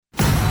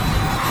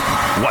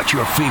Watch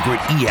your favorite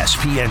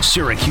ESPN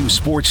Syracuse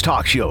sports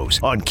talk shows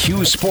on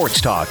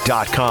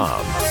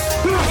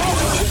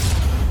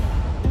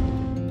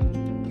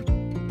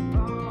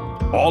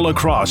QSportsTalk.com. All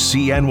across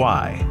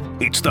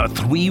CNY, it's the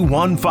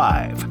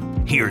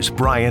 315. Here's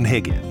Brian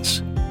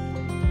Higgins.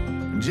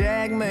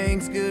 Jack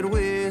makes good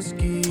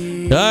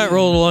whiskey. All right,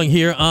 rolling along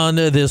here on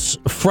this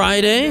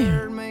Friday.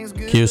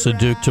 Cuse and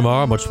Duke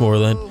tomorrow, much more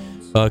than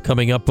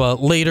coming up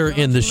later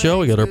in the show.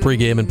 We got our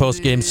pregame and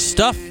postgame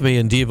stuff. Me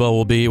and Devo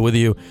will be with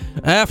you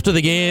after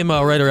the game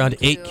right around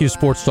 8. Q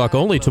Sports Talk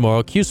only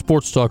tomorrow. Q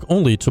Sports Talk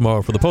only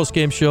tomorrow for the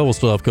postgame show. We'll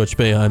still have Coach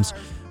Boeheim's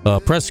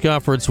press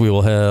conference. We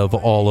will have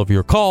all of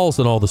your calls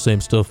and all the same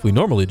stuff we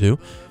normally do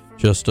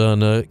just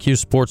on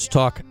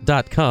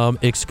QSportsTalk.com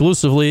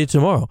exclusively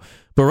tomorrow.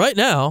 But right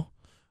now,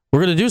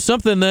 we're going to do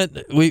something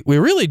that we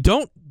really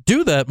don't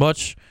do that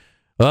much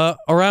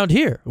around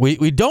here.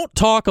 We don't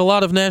talk a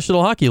lot of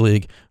National Hockey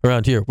League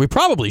around here. We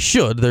probably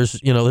should. There's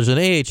an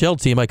AHL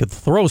team I could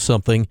throw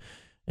something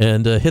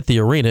and hit the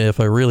arena if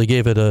I really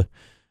gave it a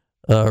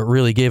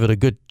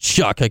good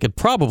chuck. I could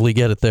probably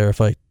get it there if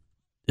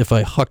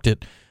I hucked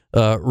it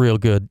real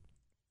good.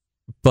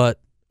 But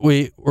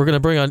we're going to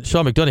bring on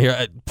Sean McDonough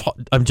here.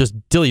 I'm just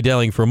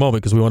dilly-dallying for a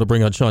moment because we want to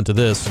bring on Sean to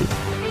this,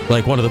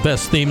 like one of the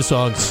best theme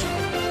songs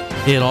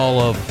in all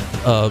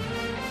of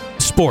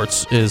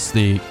sports is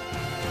the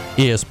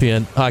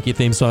ESPN hockey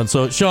theme song.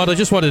 So, Sean, I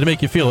just wanted to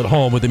make you feel at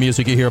home with the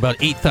music you hear about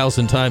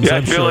 8,000 times. Yeah,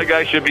 I feel like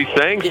I should be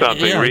saying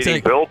something,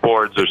 reading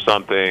billboards or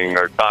something,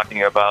 or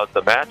talking about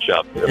the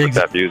matchup with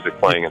that music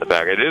playing in the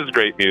back. It is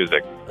great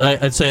music.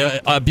 I'd say,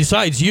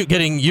 besides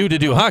getting you to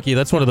do hockey,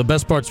 that's one of the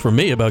best parts for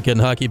me about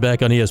getting hockey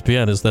back on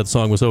ESPN is that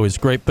song was always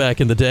great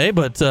back in the day.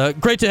 But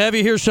great to have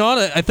you here, Sean.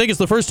 I think it's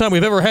the first time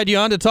we've ever had you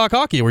on to talk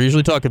hockey. We're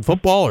usually talking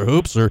football or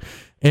hoops or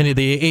any of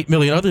the 8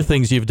 million other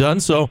things you've done.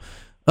 So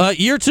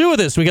year 2 of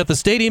this, we got the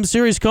Stadium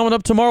Series coming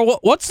up tomorrow.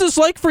 What's this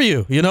like for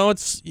you? You know,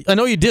 I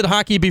know you did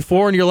hockey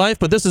before in your life,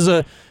 but this is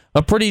a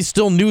pretty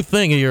still new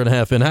thing a year and a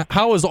half in.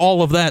 How has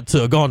all of that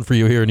gone for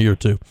you here in year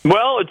 2?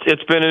 Well,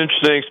 it's been an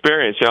interesting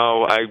experience. You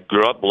know, I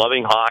grew up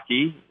loving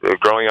hockey,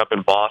 growing up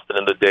in Boston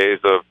in the days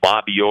of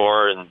Bobby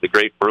Orr and the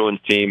great Bruins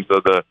teams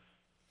of the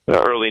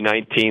early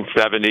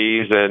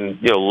 1970s, and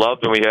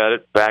loved when we had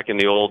it back in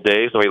the old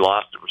days, and we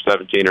lost it for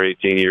 17 or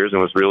 18 years, and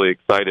was really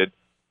excited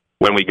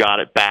when we got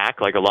it back.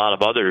 Like a lot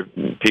of other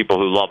people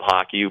who love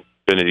hockey, who've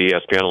been at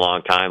ESPN a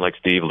long time, like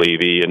Steve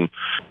Levy and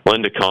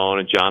Linda Cohn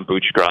and John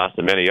Buchgras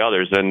and many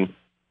others, and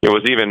it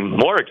was even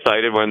more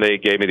excited when they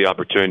gave me the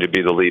opportunity to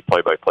be the lead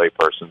play-by-play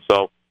person.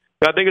 So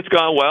I think it's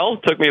gone well.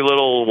 It took me a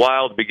little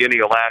while at the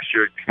beginning of last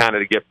year kind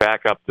of to get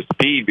back up to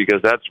speed,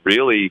 because that's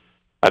really,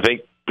 I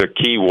think, the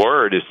key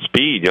word is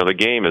speed. The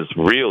game is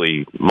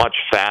really much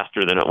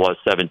faster than it was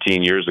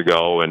 17 years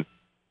ago, and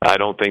I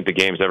don't think the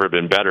game's ever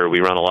been better. We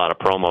run a lot of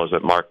promos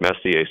that Mark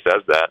Messier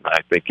says that, and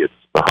I think it's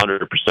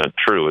 100%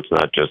 true. It's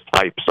not just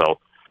hype. So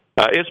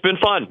it's been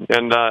fun,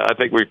 and I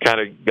think we've kind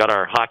of got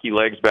our hockey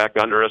legs back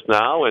under us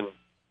now. And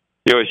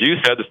as you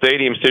said, the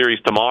Stadium Series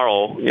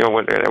tomorrow,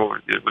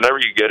 whenever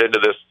you get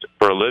into this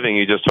for a living,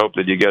 you just hope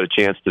that you get a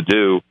chance to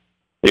do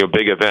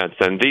big events.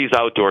 And these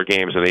outdoor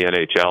games in the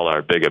NHL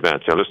are big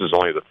events. This is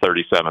only the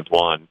 37th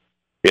one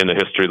in the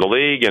history of the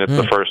league, and it's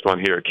the first one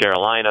here at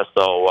Carolina.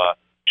 So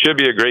should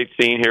be a great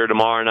scene here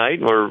tomorrow night.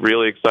 We're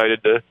really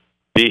excited to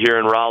be here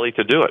in Raleigh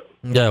to do it.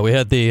 Yeah, we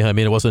had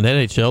it wasn't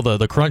NHL.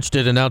 The Crunch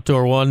did an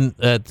outdoor one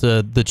at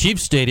the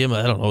Chiefs Stadium.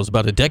 I don't know, it was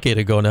about a decade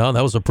ago now. And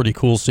that was a pretty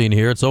cool scene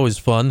here. It's always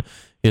fun.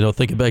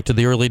 Thinking back to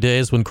the early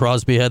days when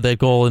Crosby had that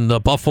goal in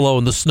Buffalo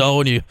in the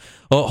snow, and you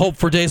hope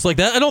for days like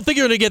that. I don't think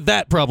you're going to get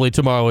that probably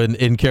tomorrow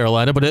in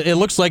Carolina, but it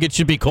looks like it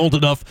should be cold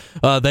enough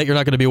that you're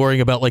not going to be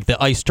worrying about like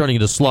the ice turning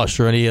into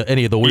slush or any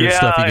of the weird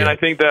stuff you get. Yeah, and I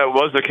think that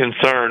was a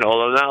concern,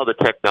 although now the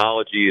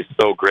technology is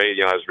so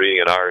great. I was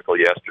reading an article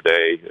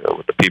yesterday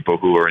with the people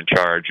who are in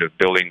charge of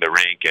building the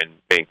rink and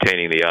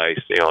maintaining the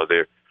ice.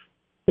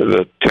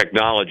 The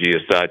technology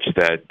is such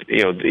that,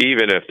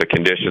 even if the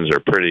conditions are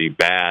pretty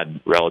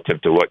bad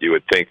relative to what you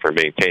would think for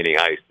maintaining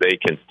ice, they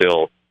can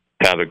still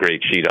have a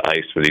great sheet of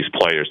ice for these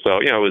players. So,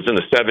 it was in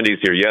the 70s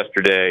here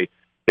yesterday.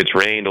 It's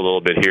rained a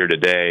little bit here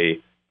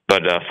today.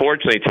 But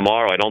fortunately,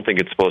 tomorrow, I don't think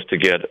it's supposed to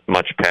get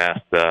much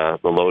past the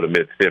low to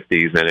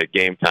mid-50s. And at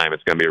game time,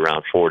 it's going to be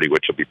around 40,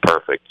 which will be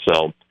perfect.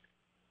 So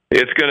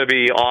it's going to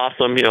be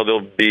awesome.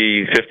 There'll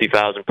be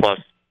 50,000-plus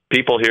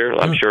people here.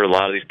 I'm sure a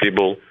lot of these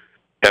people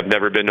have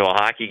never been to a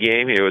hockey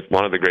game. It's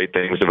one of the great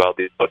things about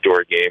these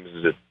outdoor games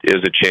is it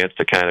is a chance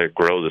to kind of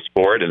grow the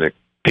sport, and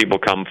people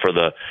come for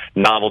the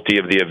novelty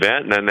of the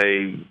event, and then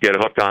they get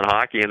hooked on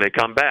hockey and they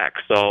come back.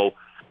 So,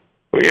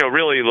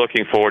 really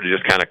looking forward to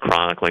just kind of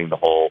chronicling the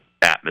whole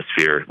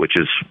atmosphere, which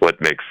is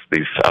what makes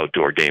these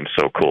outdoor games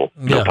so cool.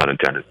 No pun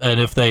intended. And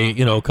if they,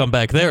 come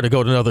back there to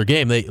go to another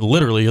game,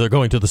 they're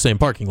going to the same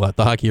parking lot.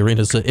 The hockey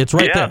arena it's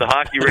right there. Yeah, the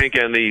hockey rink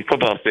and the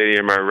football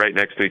stadium are right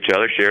next to each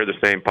other, share the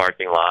same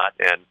parking lot,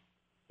 and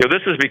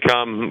this has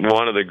become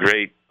one of the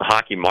great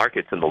hockey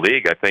markets in the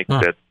league. I think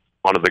that's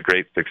one of the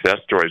great success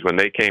stories. When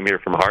they came here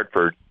from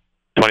Hartford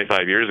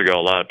 25 years ago,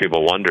 a lot of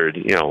people wondered,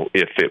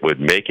 if it would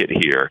make it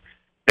here.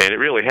 And it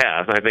really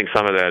has. And I think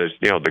some of that is,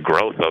 the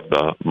growth of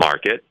the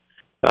market,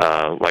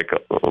 like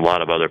a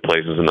lot of other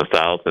places in the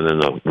South and in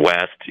the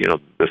West.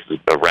 This is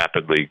a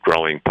rapidly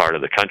growing part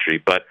of the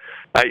country. But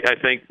I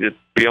think that,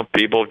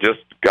 people have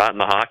just gotten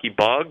the hockey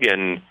bug,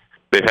 and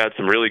they've had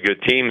some really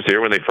good teams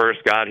here. When they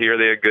first got here,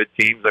 they had good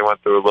teams. They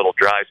went through a little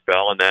dry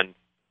spell, and then,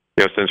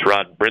 since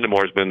Rod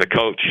Brindamore's been the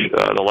coach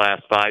the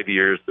last 5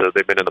 years,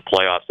 they've been in the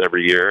playoffs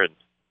every year. And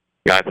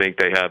I think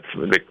they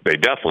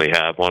definitely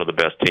have one of the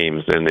best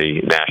teams in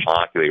the National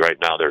Hockey League right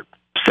now. They're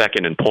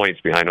second in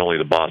points behind only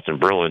the Boston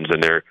Bruins,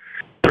 and they're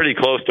pretty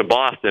close to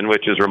Boston,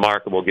 which is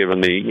remarkable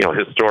given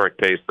the historic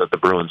pace that the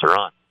Bruins are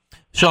on.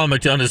 Sean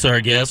McDonough is our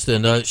guest,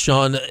 and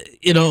Sean,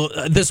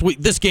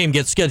 this game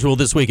gets scheduled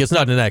this week. It's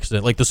not an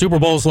accident. Like the Super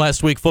Bowl's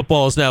last week,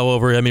 football is now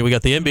over. I mean, we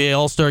got the NBA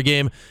All-Star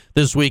Game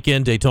this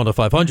weekend, Daytona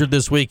 500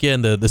 this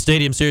weekend, the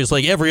Stadium Series,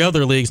 like every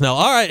other league's now.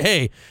 All right,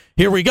 hey,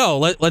 here we go.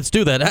 Let's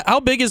do that.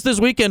 How big is this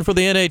weekend for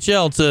the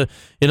NHL?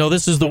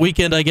 This is the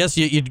weekend, I guess,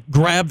 you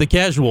grab the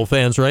casual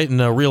fans, right, and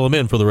reel them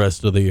in for the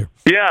rest of the year.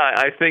 Yeah,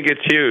 I think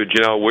it's huge.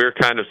 We're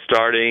kind of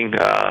starting,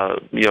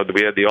 we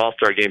had the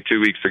All-Star Game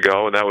 2 weeks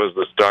ago, and that was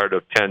the start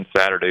of 10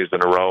 Saturdays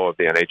in a row of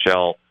the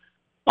NHL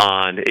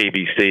on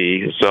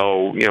ABC.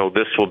 So,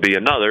 this will be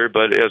another,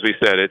 but as we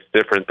said, it's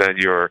different than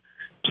your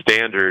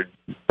standard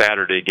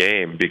Saturday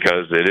game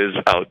because it is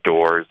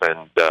outdoors,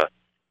 and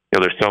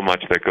there's so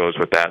much that goes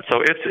with that.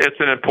 So it's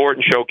an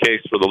important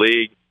showcase for the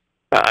league.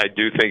 I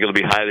do think it'll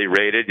be highly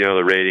rated.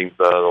 The ratings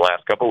the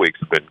last couple of weeks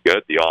have been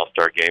good. The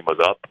All-Star Game was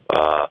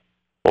up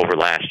over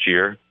last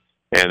year.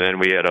 And then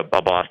we had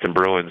a Boston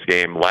Bruins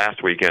game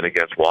last weekend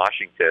against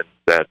Washington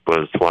that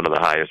was one of the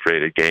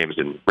highest-rated games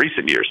in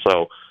recent years.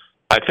 So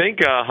I think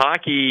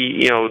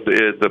hockey,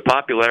 the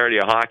popularity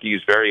of hockey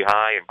is very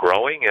high and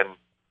growing. And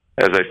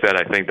as I said,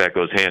 I think that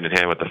goes hand in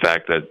hand with the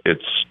fact that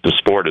the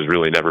sport has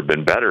really never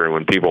been better. And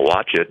when people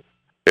watch it,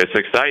 it's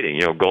exciting.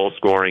 Goal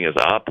scoring is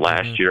up.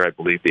 Last year, I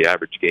believe the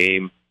average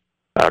game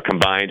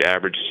combined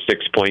averaged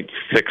 6.6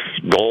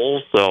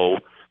 goals. So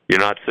you're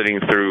not sitting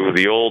through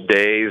the old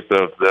days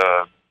of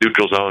the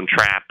neutral zone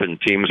trap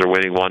and teams are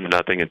winning 1-0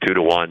 and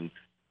 2-1,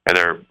 and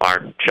there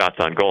aren't shots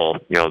on goal.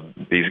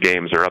 These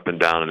games are up and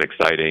down and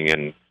exciting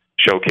and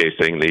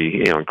showcasing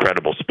the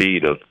incredible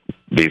speed of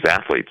these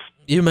athletes.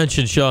 You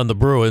mentioned, Sean, the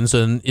Bruins,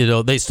 and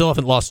they still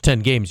haven't lost 10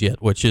 games yet,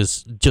 which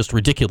is just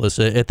ridiculous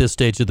at this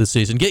stage of the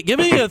season. Give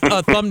me a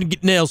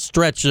thumbnail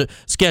sketch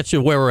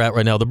of where we're at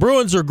right now. The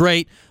Bruins are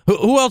great.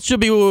 Who else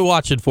should we be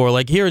watching for?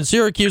 Like here in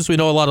Syracuse, we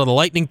know a lot of the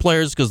Lightning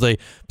players because they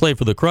play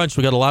for the Crunch.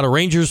 We got a lot of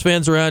Rangers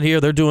fans around here.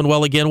 They're doing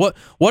well again.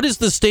 What is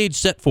the stage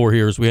set for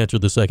here as we enter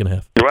the second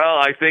half? Well,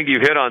 I think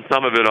you've hit on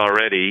some of it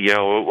already.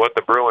 What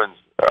the Bruins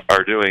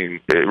are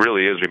doing, it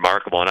really is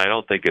remarkable, and I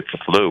don't think it's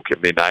a fluke. I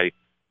mean,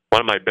 one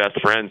of my best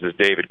friends is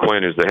David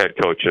Quinn, who's the head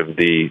coach of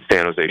the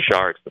San Jose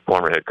Sharks, the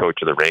former head coach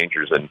of the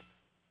Rangers. And,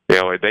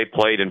 they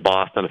played in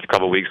Boston a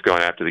couple of weeks ago,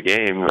 and after the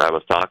game, I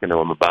was talking to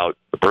him about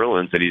the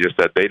Bruins, and he just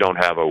said they don't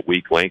have a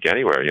weak link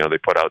anywhere. They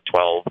put out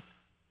 12,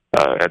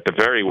 at the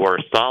very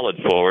worst, solid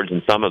forwards,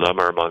 and some of them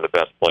are among the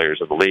best players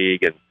in the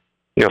league. And,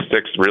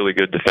 6 really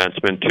good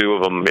defensemen, 2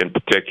 of them in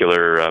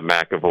particular,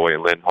 McAvoy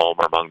and Lindholm,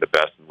 are among the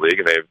best in the league,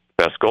 and they have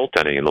the best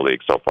goaltending in the league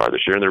so far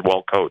this year, and they're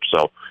well coached.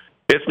 So,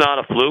 it's not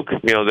a fluke.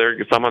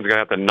 Someone's going to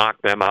have to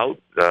knock them out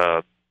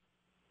to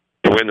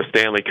win the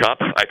Stanley Cup.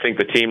 I think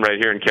the team right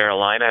here in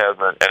Carolina has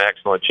an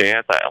excellent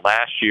chance.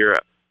 Last year,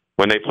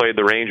 when they played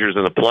the Rangers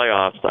in the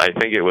playoffs, I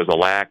think it was a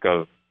lack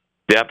of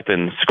depth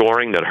in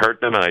scoring that hurt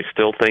them, and I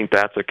still think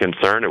that's a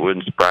concern. It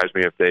wouldn't surprise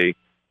me if they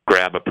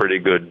grab a pretty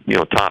good,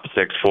 top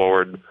 6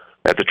 forward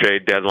at the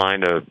trade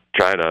deadline to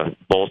try to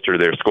bolster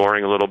their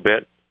scoring a little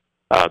bit.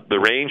 The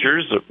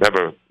Rangers have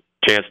a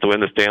chance to win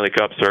the Stanley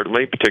Cup,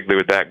 certainly, particularly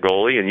with that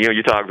goalie. And,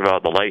 you talked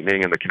about the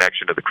Lightning and the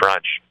connection to the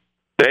Crunch.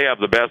 They have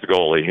the best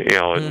goalie.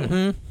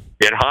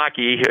 In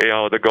hockey,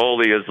 the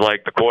goalie is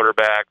like the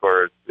quarterback,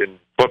 or in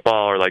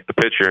football, or like the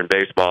pitcher in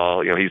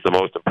baseball. He's the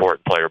most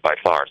important player by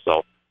far.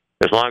 So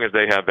as long as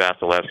they have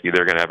Vasilevsky,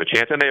 they're going to have a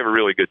chance. And they have a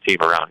really good team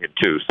around him,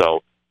 too.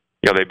 So,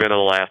 they've been in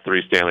the last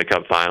 3 Stanley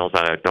Cup finals,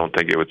 and I don't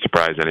think it would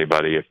surprise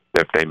anybody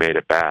if they made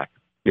it back.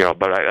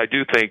 But I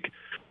do think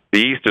the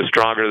East is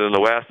stronger than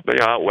the West,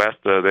 but out West,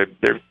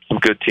 they're some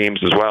good teams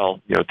as well.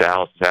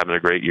 Dallas is having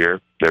a great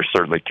year. They're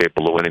certainly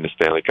capable of winning the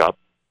Stanley Cup.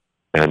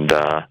 And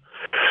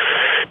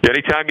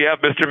anytime you have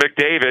Mr.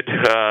 McDavid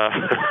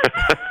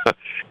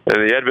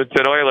and the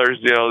Edmonton Oilers,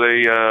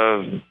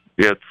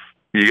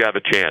 you have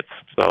a chance.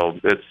 So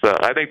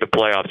I think the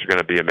playoffs are going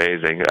to be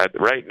amazing.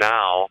 Right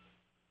now,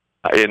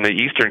 in the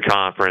Eastern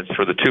Conference,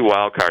 for the 2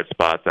 wild card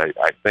spots,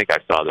 I think I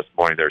saw this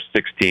morning, there's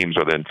 6 teams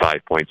within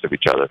 5 points of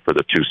each other for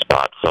the 2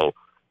 spots. So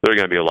there are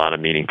going to be a lot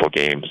of meaningful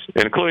games,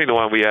 including the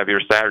one we have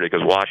here Saturday,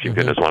 because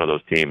Washington is one of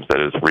those teams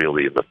that is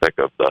really in the thick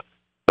of the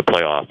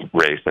playoff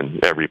race,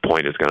 and every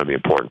point is going to be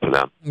important for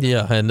them.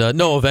 Yeah, and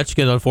no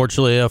Ovechkin,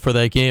 unfortunately, for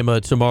that game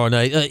tomorrow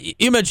night.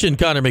 You mentioned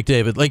Connor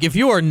McDavid. Like, if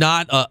you are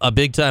not a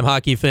big-time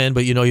hockey fan,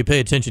 but, you pay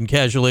attention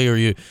casually, or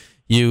you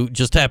you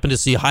just happen to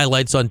see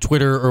highlights on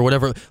Twitter or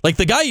whatever. Like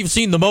the guy you've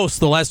seen the most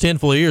the last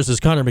handful of years is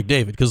Connor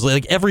McDavid, because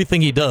like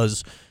everything he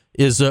does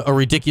is a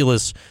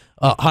ridiculous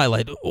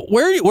highlight.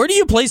 Where do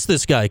you place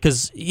this guy?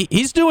 Because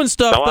he's doing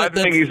stuff. I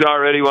think he's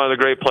already one of the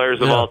great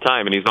players of all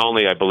time, and he's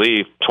only, I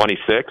believe,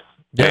 26.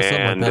 Yeah,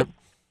 something like that.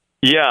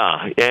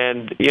 Yeah,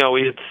 and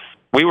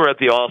we were at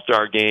the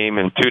All-Star game,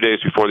 and 2 days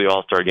before the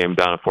All-Star game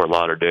down in Fort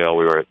Lauderdale,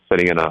 we were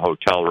sitting in a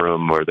hotel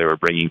room where they were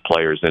bringing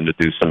players in to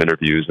do some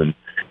interviews, and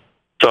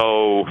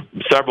so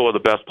several of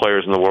the best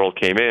players in the world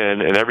came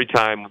in, and every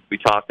time we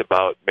talked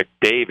about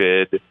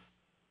McDavid,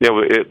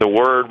 the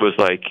word was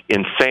like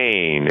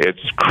insane.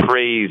 It's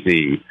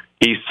crazy.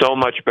 He's so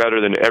much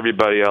better than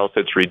everybody else.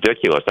 It's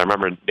ridiculous. I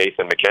remember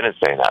Nathan McKinnon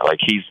saying that. Like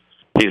he's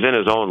in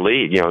his own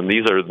league. And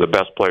these are the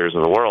best players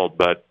in the world,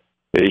 but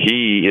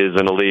he is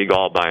in a league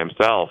all by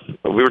himself.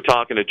 We were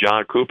talking to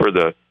John Cooper,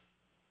 the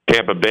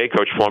Tampa Bay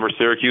coach, former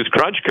Syracuse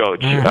Crunch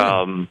coach,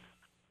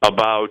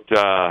 about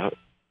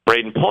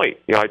Braden Point.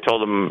 I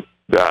told him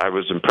that I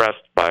was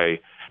impressed by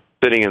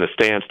sitting in the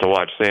stands to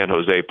watch San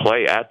Jose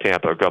play at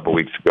Tampa a couple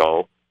weeks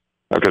ago,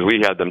 because we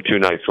had them 2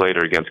 nights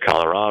later against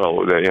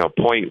Colorado.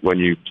 Point, when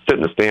you sit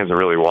in the stands and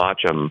really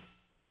watch them,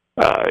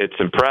 it's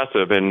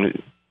impressive. And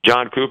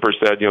John Cooper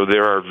said,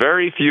 there are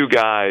very few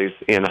guys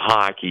in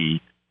hockey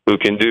who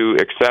can do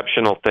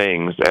exceptional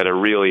things at a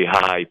really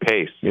high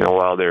pace,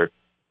 while they're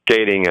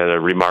skating at a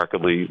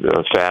remarkably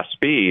fast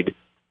speed.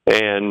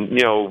 And,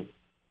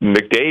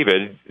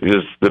 McDavid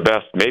is the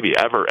best maybe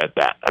ever at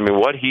that. I mean,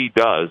 what he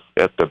does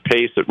at the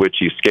pace at which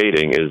he's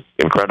skating is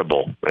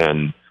incredible.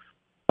 And,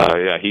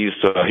 he's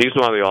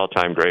one of the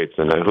all-time greats,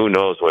 and who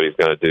knows what he's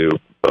going to do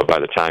by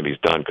the time he's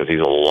done, because he's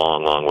a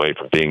long, long way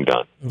from being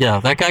done. Yeah,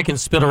 that guy can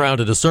spin around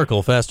in a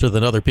circle faster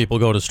than other people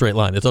go in a straight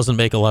line. It doesn't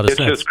make a lot of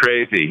sense. It's just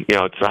crazy.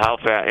 It's how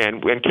fast,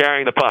 and when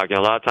carrying the puck. A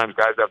lot of times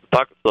guys have the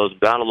puck, it slows them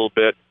down a little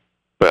bit.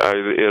 But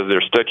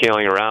they're stick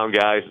healing around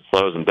guys, it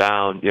slows them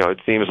down. It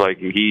seems like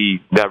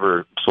he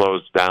never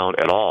slows down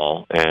at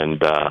all,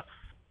 and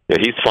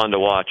he's fun to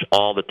watch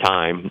all the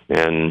time.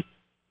 And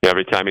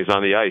every time he's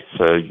on the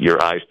ice,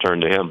 your eyes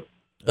turn to him.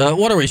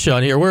 What are we,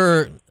 Sean, here?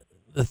 We're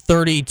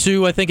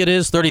 32, I think it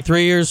is,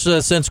 33 years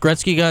since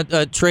Gretzky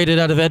got traded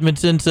out of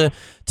Edmonton to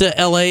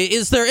L.A.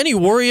 Is there any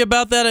worry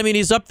about that? I mean,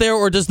 he's up there,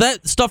 or does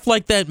that stuff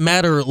like that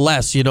matter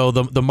less,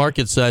 the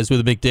market size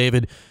with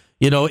McDavid,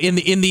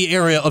 in the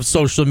area of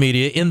social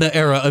media, in the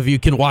era of you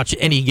can watch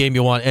any game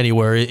you want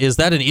anywhere? Is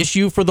that an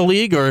issue for the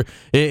league, or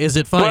is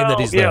it fine that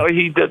he's there?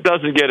 He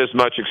doesn't get as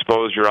much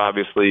exposure,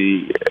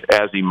 obviously,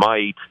 as he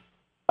might,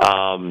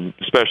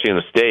 especially in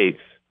the States.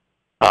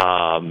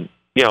 And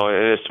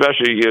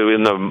especially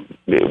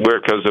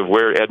because of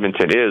where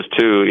Edmonton is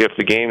too. If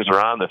the games are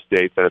on the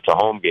States and it's a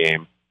home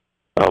game,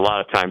 a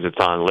lot of times it's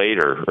on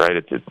later, right?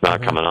 It's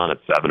not coming on at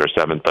 7 or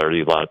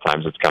 7:30. A lot of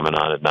times it's coming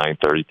on at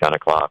 9:30, 10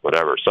 o'clock,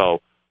 whatever.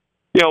 So,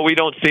 we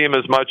don't see him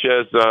as much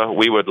as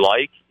we would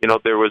like.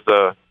 There was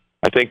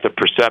I think the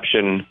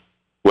perception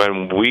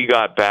when we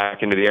got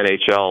back into the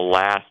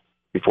NHL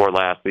before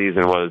last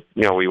season was,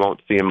 we won't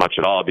see him much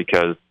at all,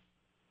 because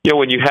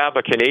when you have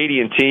a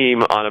Canadian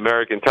team on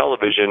American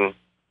television,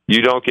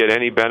 you don't get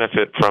any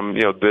benefit from,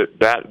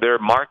 that their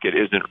market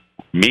isn't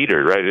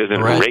metered, right? It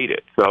isn't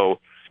rated. So,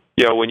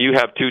 when you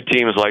have two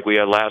teams like we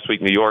had last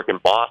week, New York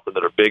and Boston,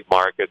 that are big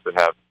markets that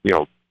have,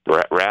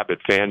 rabid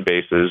fan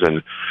bases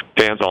and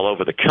fans all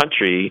over the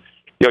country,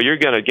 you're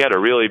going to get a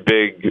really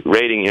big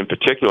rating in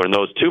particular in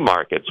those two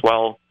markets.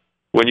 Well,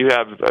 when you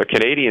have a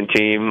Canadian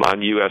team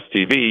on US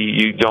TV,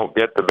 you don't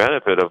get the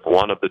benefit of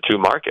one of the two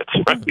markets,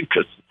 right?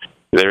 Because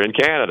they're in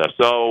Canada.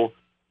 So,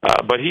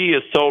 but he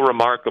is so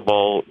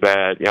remarkable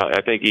that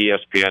I think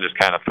ESPN has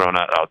kind of thrown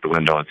that out the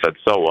window and said,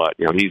 so what?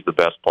 He's the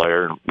best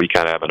player, and we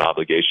kind of have an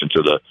obligation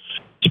to the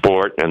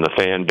sport and the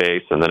fan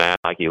base and the National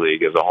Hockey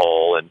League as a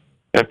whole.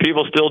 And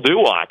people still do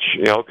watch,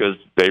 because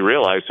they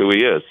realize who he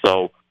is.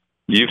 So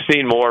you've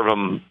seen more of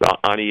him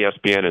on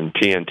ESPN and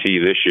TNT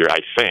this year, I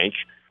think,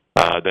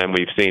 than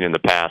we've seen in the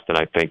past, and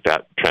I think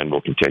that trend will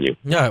continue.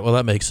 All right, well,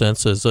 that makes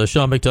sense, as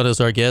Sean McDonough is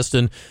our guest.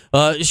 And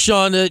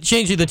Sean,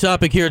 changing the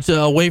topic here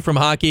away from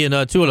hockey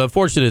and to an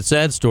unfortunate,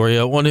 sad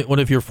story. One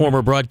of your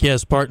former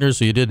broadcast partners,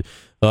 who you did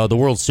the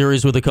World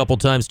Series with a couple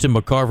times, Tim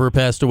McCarver,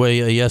 passed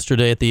away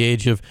yesterday at the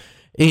age of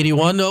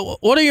 81.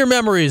 What are your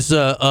memories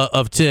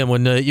of Tim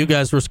when you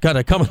guys were kind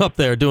of coming up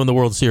there doing the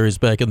World Series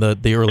back in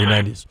the early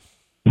 90s?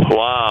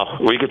 Wow,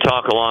 we could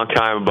talk a long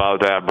time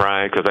about that,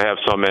 Brian, because I have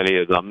so many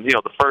of them.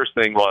 The first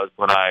thing was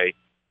when I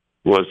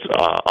was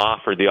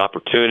offered the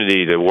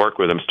opportunity to work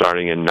with him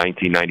starting in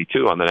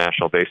 1992 on the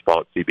National Baseball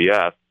at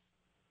CBS.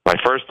 My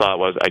first thought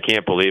was, I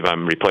can't believe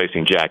I'm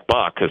replacing Jack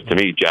Buck, because to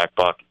me, Jack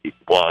Buck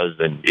was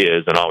and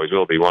is and always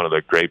will be one of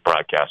the great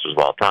broadcasters of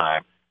all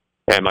time.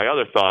 And my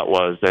other thought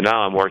was, and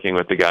now I'm working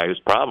with the guy who's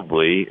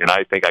probably, and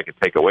I think I could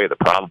take away the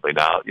probably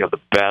now, the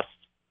best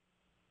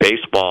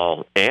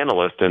baseball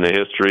analyst in the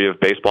history of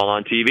baseball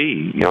on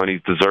TV, and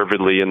he's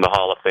deservedly in the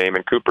Hall of Fame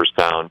in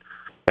Cooperstown.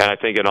 And I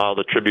think in all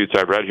the tributes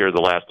I've read here the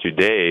last 2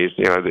 days,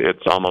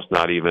 it's almost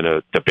not even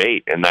a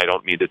debate. And I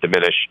don't mean to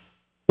diminish,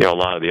 a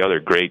lot of the other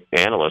great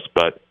analysts,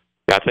 but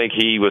I think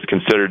he was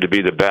considered to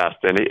be the best,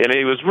 and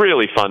he was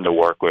really fun to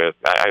work with.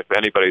 If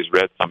anybody's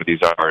read some of these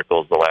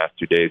articles the last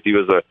 2 days, he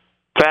was a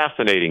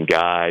fascinating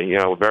guy,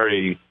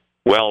 very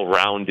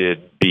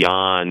well-rounded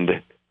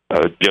beyond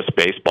just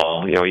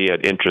baseball. He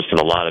had interest in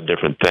a lot of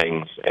different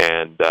things,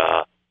 and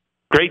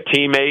great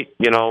teammate,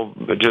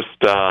 just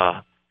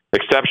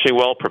exceptionally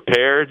well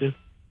prepared,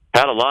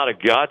 had a lot of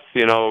guts.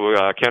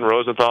 Ken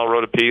Rosenthal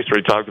wrote a piece where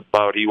he talked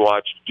about he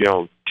watched,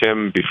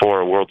 Tim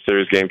before a World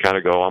Series game kind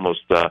of go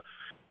almost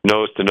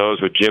nose to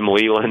nose with Jim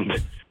Leland.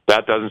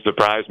 That doesn't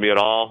surprise me at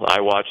all.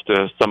 I watched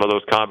some of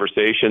those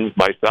conversations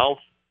myself.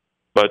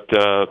 But,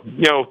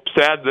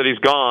 sad that he's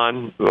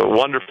gone. A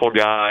wonderful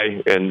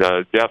guy, and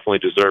definitely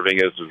deserving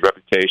his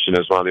reputation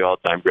as one of the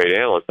all-time great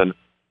analysts. And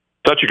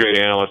such a great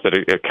analyst that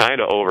it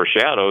kind of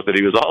overshadows that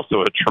he was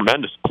also a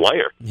tremendous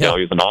player. Yeah.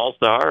 He was an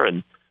all-star,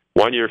 and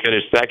one year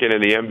finished second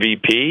in the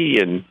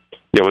MVP, and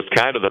was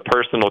kind of the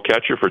personal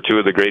catcher for two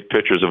of the great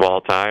pitchers of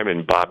all time,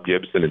 and Bob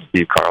Gibson and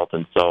Steve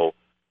Carlton. So,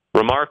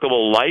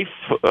 remarkable life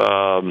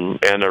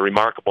and a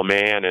remarkable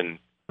man, and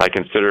I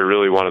consider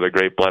really one of the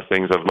great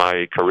blessings of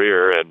my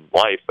career and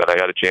life that I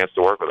had a chance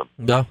to work with him.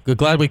 No,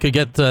 glad we could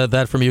get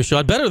that from you,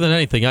 Sean. Better than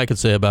anything I could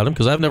say about him,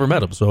 because I've never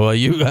met him. So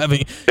you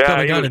having he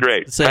was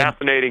great,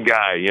 fascinating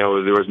guy. There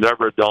was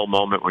never a dull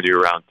moment when you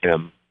were around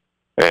Tim,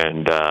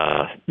 and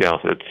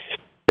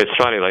it's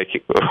funny. Like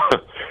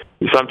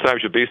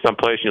sometimes you'll be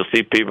someplace and you'll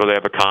see people, they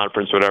have a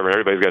conference, whatever, and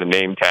everybody's got a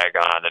name tag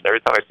on, and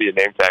every time I see a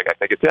name tag, I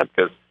think it's him,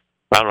 because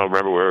I don't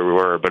remember where we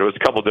were, but it was a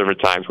couple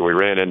different times where we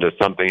ran into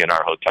something in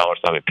our hotel or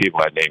something.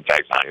 People had name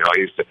tags on.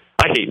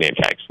 I hate name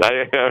tags.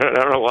 I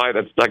don't know why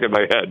that's stuck in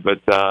my head, but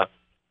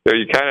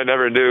you kind of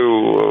never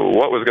knew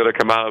what was going to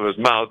come out of his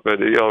mouth.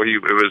 But it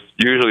was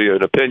usually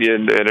an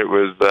opinion, and it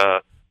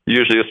was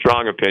usually a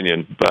strong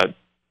opinion. But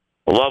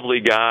a lovely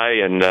guy,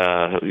 and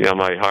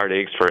my heart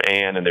aches for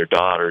Ann and their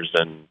daughters.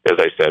 And as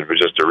I said, it was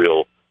just a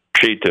real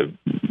treat to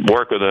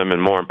work with him,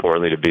 and more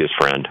importantly, to be his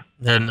friend.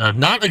 And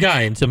not a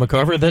guy in Tim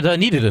McCarver that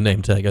needed a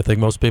name tag. I think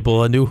most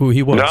people knew who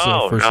he was.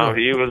 Sure.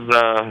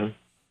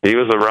 He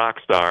was a rock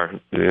star.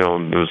 It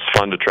was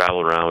fun to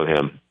travel around with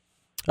him.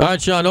 All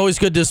right, Sean, always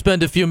good to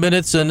spend a few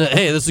minutes. And,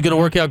 hey, this is going to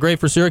work out great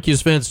for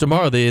Syracuse fans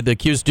tomorrow. The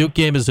Cuse-Duke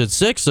game is at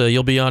 6.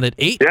 You'll be on at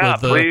 8. Yeah,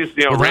 please,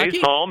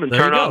 race home and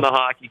turn on the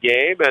hockey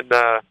game and,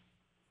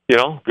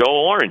 go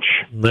Orange.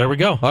 There we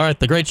go. All right,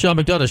 the great Sean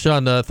McDonough.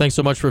 Sean, thanks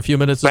so much for a few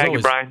minutes. Thank you,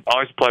 Brian.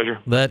 Always a pleasure.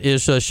 That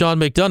is Sean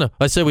McDonough.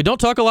 I say we don't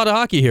talk a lot of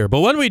hockey here,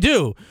 but when we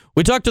do,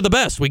 we talk to the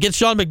best. We get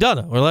Sean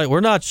McDonough.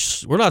 We're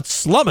not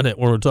slumming it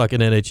when we're talking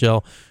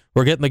NHL.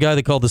 We're getting the guy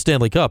that called the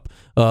Stanley Cup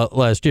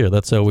last year.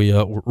 That's how we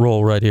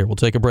roll right here. We'll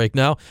take a break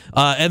now.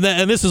 And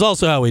this is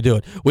also how we do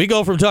it. We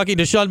go from talking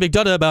to Sean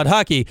McDonough about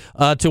hockey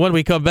to when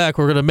we come back,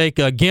 we're going to make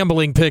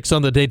gambling picks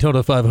on the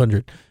Daytona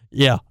 500.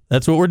 Yeah,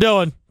 that's what we're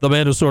doing. The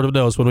man who sort of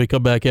knows when we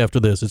come back after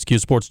this. It's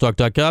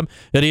QSportsTalk.com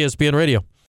at ESPN Radio.